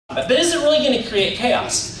But is it really going to create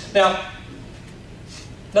chaos? Now,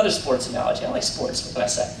 another sports analogy. I like sports, what can I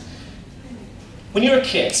say? When you were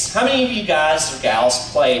kids, how many of you guys or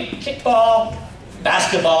gals played kickball,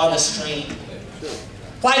 basketball on the street,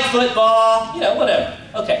 flag football, you know, whatever?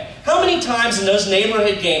 Okay. How many times in those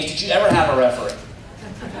neighborhood games did you ever have a referee?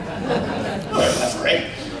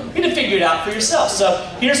 You had to figure it out for yourself. So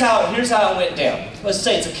here's how it went down. Let's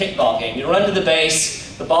say it's a kickball game. You run to the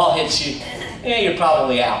base, the ball hits you, you're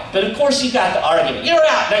probably out. But of course you got the argument. You're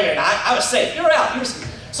out. No, you're not. I was safe. You're out.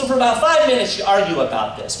 So for about 5 minutes you argue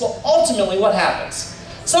about this. Well, ultimately what happens?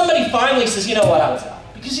 Somebody finally says, you know what, I was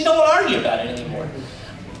out. Because you don't want to argue about it anymore.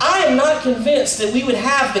 I am not convinced that we would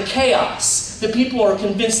have the chaos that people are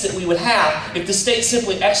convinced that we would have if the state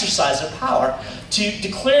simply exercised their power to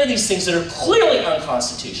declare these things that are clearly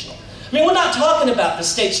unconstitutional. I mean, we're not talking about the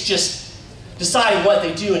states just deciding what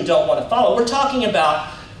they do and don't want to follow. We're talking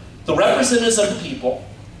about the representatives of the people,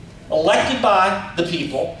 elected by the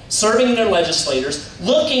people, serving their legislators,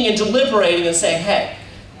 looking and deliberating and saying, hey,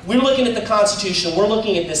 we're looking at the Constitution, we're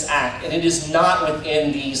looking at this act, and it is not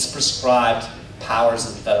within these prescribed powers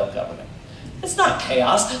of the federal government. It's not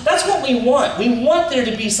chaos. That's what we want. We want there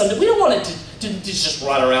to be something. We don't want it to just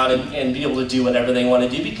run around and be able to do whatever they want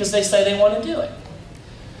to do because they say they want to do it.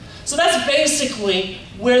 So that's basically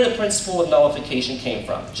where the principle of nullification came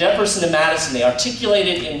from. Jefferson and Madison, they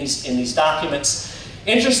articulated in these documents.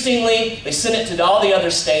 Interestingly, they sent it to all the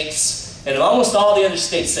other states, and almost all the other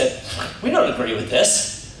states said, we don't agree with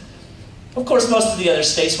this. Of course, most of the other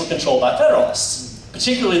states were controlled by Federalists,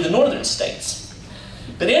 particularly the northern states.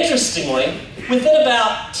 But interestingly, within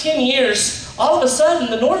about 10 years, all of a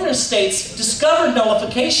sudden the northern states discovered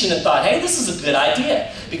nullification and thought, hey, this is a good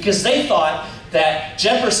idea, because they thought that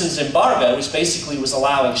Jefferson's embargo, which basically was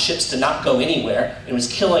allowing ships to not go anywhere, and was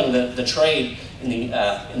killing the trade in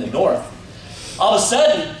the north, all of a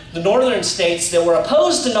sudden, the northern states that were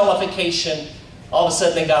opposed to nullification, all of a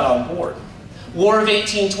sudden they got on board. War of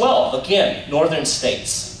 1812, again, northern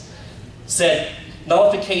states said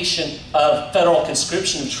nullification of federal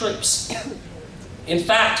conscription of troops. In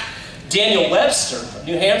fact, Daniel Webster of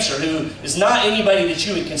New Hampshire, who is not anybody that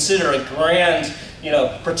you would consider a grand,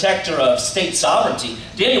 protector of state sovereignty,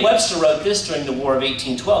 Daniel Webster wrote this during the War of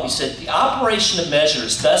 1812. He said, the operation of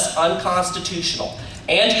measures thus unconstitutional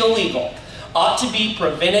and illegal ought to be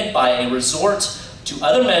prevented by a resort to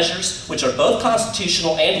other measures which are both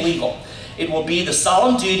constitutional and legal. It will be the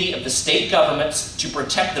solemn duty of the state governments to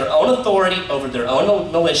protect their own authority over their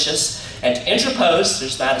own militias and to interpose,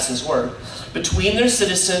 there's Madison's word, between their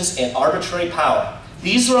citizens and arbitrary power.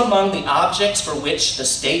 These are among the objects for which the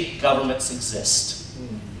state governments exist.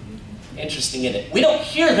 Interesting, isn't it? We don't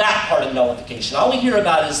hear that part of nullification. All we hear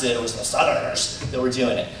about is that it was the Southerners that were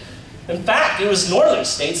doing it. In fact, it was northern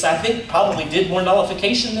states, I think, probably did more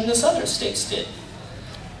nullification than the southern states did.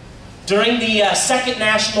 During the Second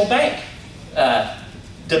National Bank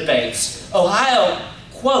debates, Ohio,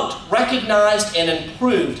 quote, recognized and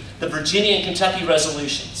improved the Virginia and Kentucky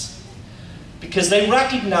resolutions because they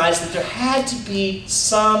recognized that there had to be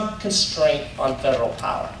some constraint on federal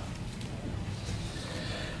power.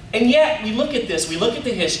 And yet, we look at this, we look at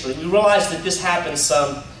the history, we realize that this happened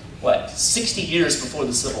some, 60 years before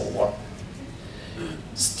the Civil War.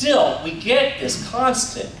 Still, we get this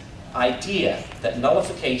constant idea that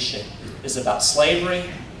nullification is about slavery,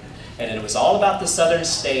 and it was all about the southern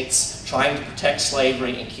states trying to protect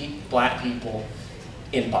slavery and keep black people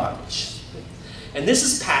in bondage. And this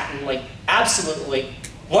is patently, absolutely,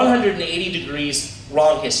 180 degrees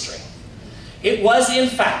wrong history. It was, in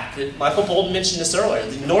fact, Michael Bolden mentioned this earlier,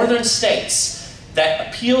 the northern states that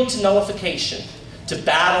appealed to nullification to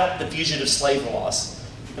battle the fugitive slave laws.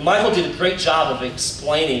 And Michael did a great job of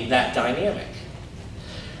explaining that dynamic.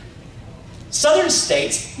 Southern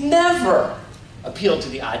states never appealed to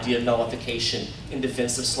the idea of nullification in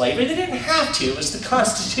defense of slavery. They didn't have to. It was the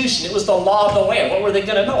Constitution. It was the law of the land. What were they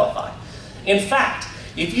going to nullify? In fact,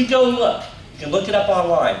 if you go look, you can look it up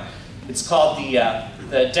online. It's called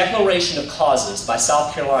the Declaration of Causes by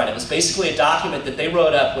South Carolina. It was basically a document that they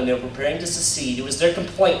wrote up when they were preparing to secede. It was their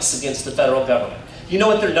complaints against the federal government. You know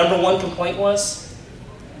what their #1 complaint was?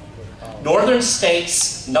 Northern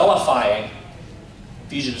states nullifying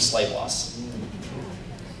fugitive slave laws.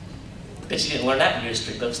 Bet you didn't learn that in your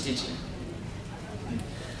history books, did you?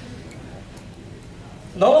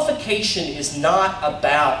 Nullification is not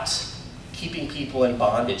about keeping people in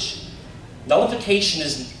bondage. Nullification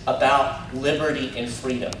is about liberty and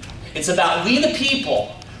freedom. It's about we the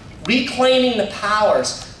people reclaiming the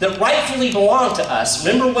powers that rightfully belong to us.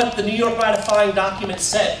 Remember what the New York ratifying document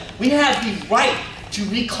said. We have the right to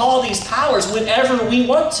recall these powers whenever we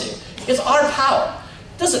want to. It's our power.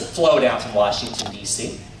 doesn't flow down from Washington,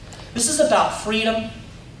 D.C. This is about freedom, and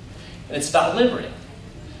it's about liberty.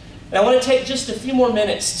 And I want to take just a few more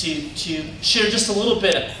minutes to share just a little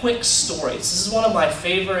bit of quick stories. This is one of my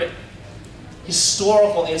favorite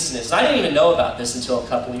historical incidents. I didn't even know about this until a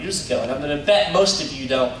couple of years ago, and I'm going to bet most of you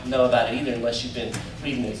don't know about it either unless you've been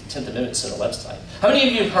reading the 10th Amendment Center website. How many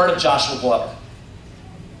of you have heard of Joshua Glover?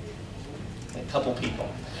 A couple people.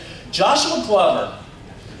 Joshua Glover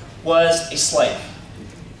was a slave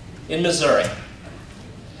in Missouri.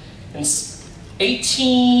 In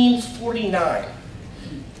 1849,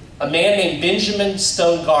 a man named Benjamin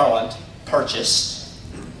Stone Garland purchased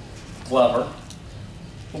Glover.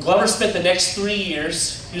 And Glover spent the next 3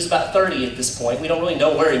 years, he was about 30 at this point, we don't really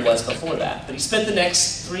know where he was before that, but he spent the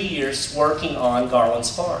next 3 years working on Garland's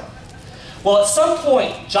farm. Well, at some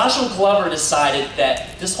point, Joshua Glover decided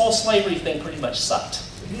that this whole slavery thing pretty much sucked.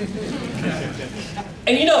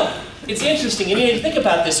 And you know, it's interesting, and you think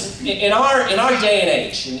about this, in our day and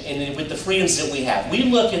age, and with the freedoms that we have, we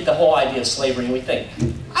look at the whole idea of slavery and we think,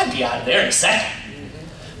 I'd be out of there in a second.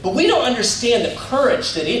 But we don't understand the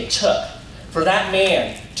courage that it took for that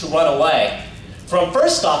man to run away from,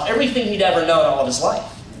 first off, everything he'd ever known all of his life.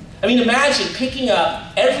 I mean, imagine picking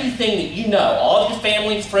up everything that you know, all of your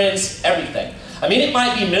family, friends, everything. I mean, it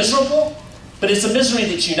might be miserable, but it's a misery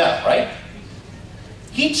that you know, right?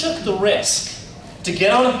 He took the risk to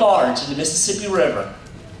get on a barge in the Mississippi River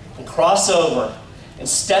and cross over and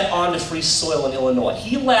step onto free soil in Illinois.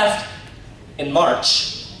 He left in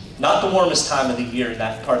March, not the warmest time of the year in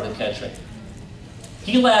that part of the country.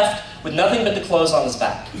 He left with nothing but the clothes on his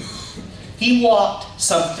back. He walked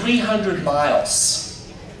some 300 miles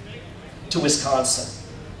to Wisconsin.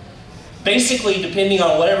 Basically, depending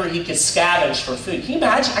on whatever he could scavenge for food. Can you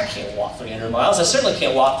imagine? I can't walk 300 miles. I certainly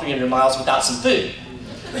can't walk 300 miles without some food.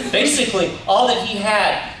 Basically, all that he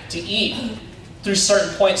had to eat through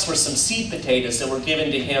certain points were some seed potatoes that were given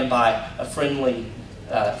to him by a friendly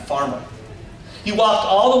farmer. He walked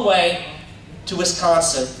all the way to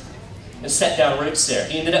Wisconsin and set down roots there.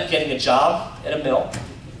 He ended up getting a job at a mill,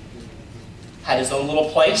 had his own little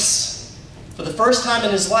place. For the first time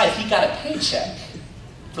in his life, he got a paycheck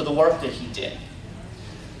for the work that he did.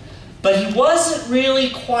 But he wasn't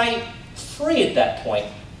really quite free at that point.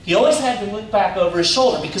 He always had to look back over his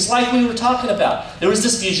shoulder because, like we were talking about, there was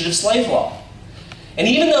this fugitive slave law. And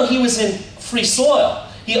even though he was in free soil,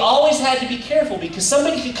 he always had to be careful because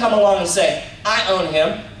somebody could come along and say, I own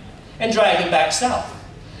him, and drag him back south.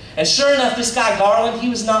 And sure enough, this guy Garland, he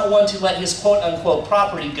was not one to let his quote-unquote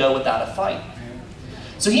property go without a fight.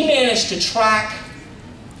 So he managed to track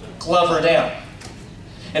Glover down.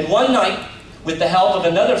 And one night, with the help of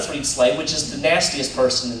another freed slave, which is the nastiest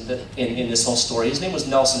person in this whole story, his name was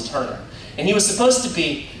Nelson Turner. And he was supposed to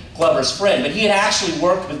be Glover's friend, but he had actually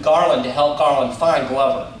worked with Garland to help Garland find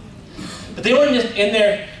Glover. But they were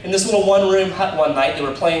in this little one-room hut one night. They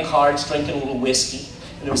were playing cards, drinking a little whiskey,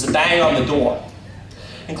 and there was a bang on the door.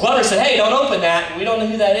 And Glover said, hey, don't open that. We don't know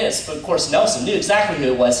who that is. But of course, Nelson knew exactly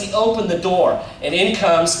who it was. He opened the door, and in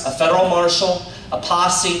comes a federal marshal, a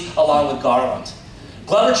posse, along with Garland.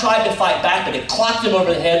 Glover tried to fight back, but it clocked him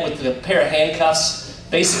over the head with a pair of handcuffs,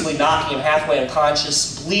 basically knocking him halfway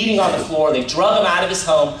unconscious, bleeding on the floor. They drug him out of his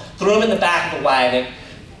home, threw him in the back of the wagon,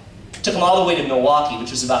 took him all the way to Milwaukee,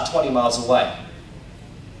 which was about 20 miles away.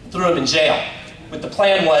 Threw him in jail. What the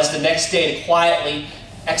plan was the next day to quietly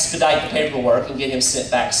expedite the paperwork and get him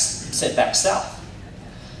sent back south.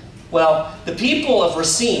 Well, the people of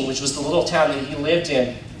Racine, which was the little town that he lived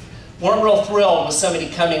in, weren't real thrilled with somebody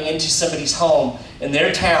coming into somebody's home in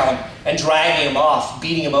their town and dragging him off,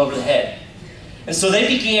 beating him over the head. And so they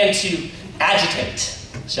began to agitate,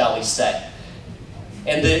 shall we say.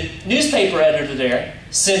 And the newspaper editor there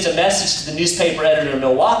sent a message to the newspaper editor in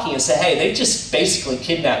Milwaukee and said, hey, they just basically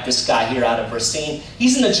kidnapped this guy here out of Racine.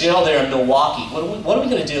 He's in the jail there in Milwaukee. What are we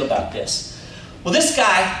going to do about this? Well, this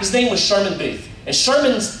guy, his name was Sherman Booth. And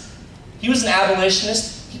he was an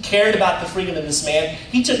abolitionist. He cared about the freedom of this man.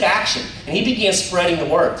 He took action, and he began spreading the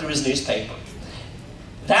word through his newspaper.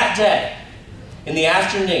 That day, in the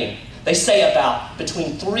afternoon, they say about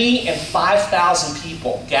between 3,000 and 5,000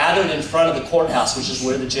 people gathered in front of the courthouse, which is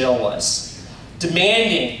where the jail was,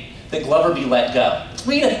 demanding that Glover be let go.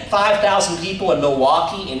 3,000 to 5,000 people in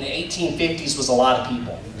Milwaukee in the 1850s was a lot of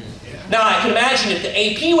people. Now, I can imagine if the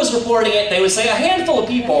AP was reporting it, they would say a handful of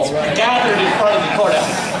people gathered in front of the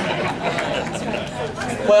courthouse.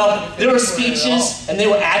 Well, there were speeches, and they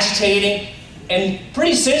were agitating, and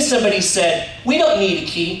pretty soon somebody said, we don't need a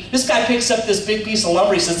key. This guy picks up this big piece of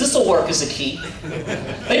lumber, he says, this will work as a key.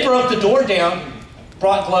 They broke the door down,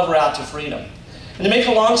 brought Glover out to freedom. And to make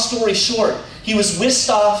a long story short, he was whisked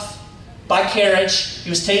off by carriage. He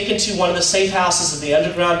was taken to one of the safe houses of the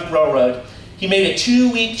Underground Railroad. He made a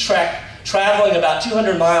 2-week trek, traveling about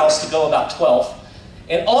 200 miles to go about 12,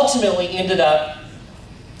 and ultimately ended up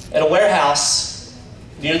at a warehouse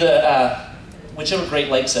near the, whichever Great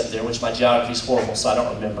Lakes up there, which my geography is horrible, so I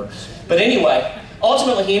don't remember. But anyway,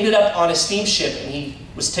 ultimately he ended up on a steamship, and he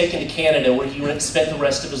was taken to Canada, where he spent the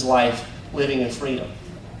rest of his life living in freedom.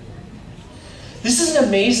 This is an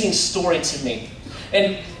amazing story to me.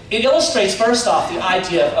 And it illustrates, first off, the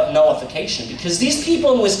idea of nullification, because these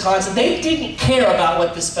people in Wisconsin, they didn't care about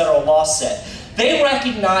what this federal law said. They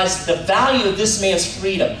recognized the value of this man's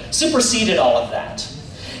freedom, superseded all of that.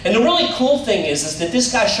 And the really cool thing is that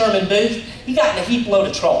this guy, Sherman Booth, he got in a heap load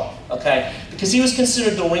of trouble, okay? Because he was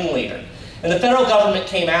considered the ringleader. And the federal government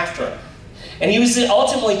came after him. And he was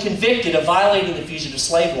ultimately convicted of violating the fugitive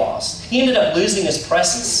slave laws. He ended up losing his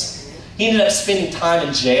presses. He ended up spending time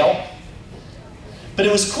in jail. But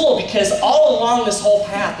it was cool because all along this whole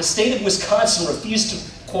path, the state of Wisconsin refused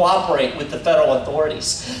to cooperate with the federal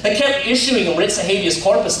authorities. They kept issuing him writs of habeas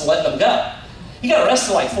corpus and letting them go. He got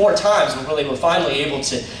arrested like 4 times before they were finally able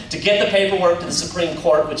to get the paperwork to the Supreme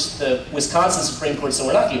Court, which the Wisconsin Supreme Court said,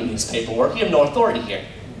 we're not giving you this paperwork, you have no authority here.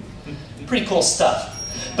 Pretty cool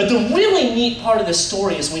stuff. But the really neat part of this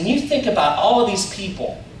story is when you think about all of these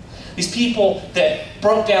people that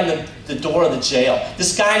broke down the door of the jail,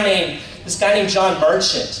 this guy named John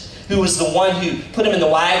Merchant, who was the one who put him in the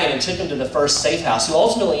wagon and took him to the first safe house, who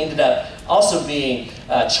ultimately ended up also being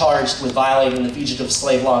charged with violating the fugitive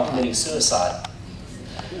slave law and committing suicide.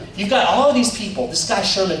 You've got all of these people, this guy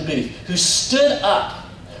Sherman Booth, who stood up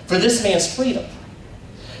for this man's freedom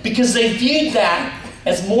because they viewed that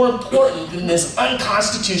as more important than this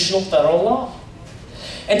unconstitutional federal law.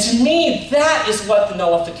 And to me, that is what the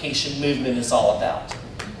nullification movement is all about.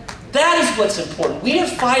 That is what's important. We are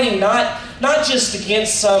fighting not just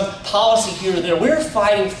against some policy here or there. We're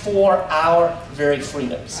fighting for our very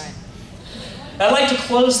freedoms. I'd like to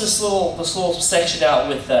close this little section out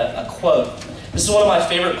with a quote. This is one of my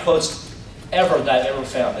favorite quotes ever that I've ever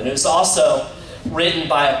found. And it was also written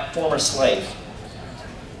by a former slave.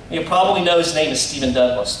 You probably know his name is Stephen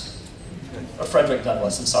Douglas. Or Frederick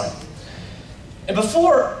Douglass, I'm sorry. And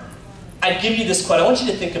before I give you this quote, I want you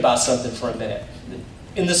to think about something for a minute.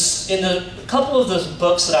 In the couple of those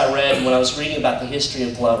books that I read when I was reading about the history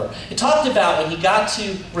of Glover, it talked about when he got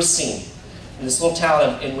to Racine, in this little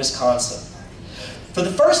town in Wisconsin. For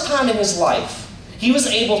the first time in his life, he was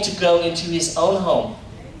able to go into his own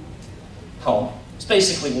home. It's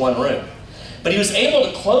basically one room. But he was able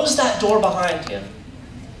to close that door behind him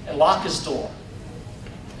and lock his door.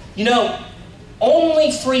 You know,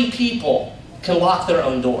 only free people can lock their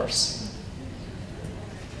own doors.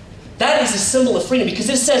 That is a symbol of freedom because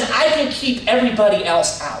it says, I can keep everybody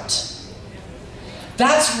else out.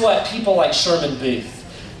 That's what people like Sherman Booth,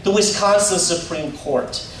 the Wisconsin Supreme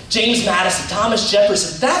Court, James Madison, Thomas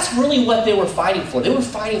Jefferson, that's really what they were fighting for. They were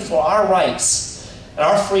fighting for our rights and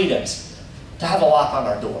our freedoms to have a lock on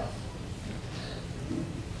our door.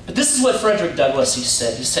 But this is what Frederick Douglass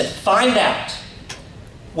said. He said, find out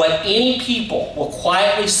what any people will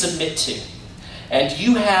quietly submit to, and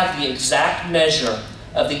you have the exact measure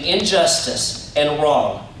of the injustice and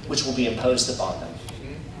wrong which will be imposed upon them.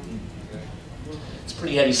 It's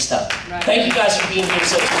pretty heavy stuff. Thank you guys for being here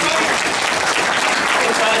so much.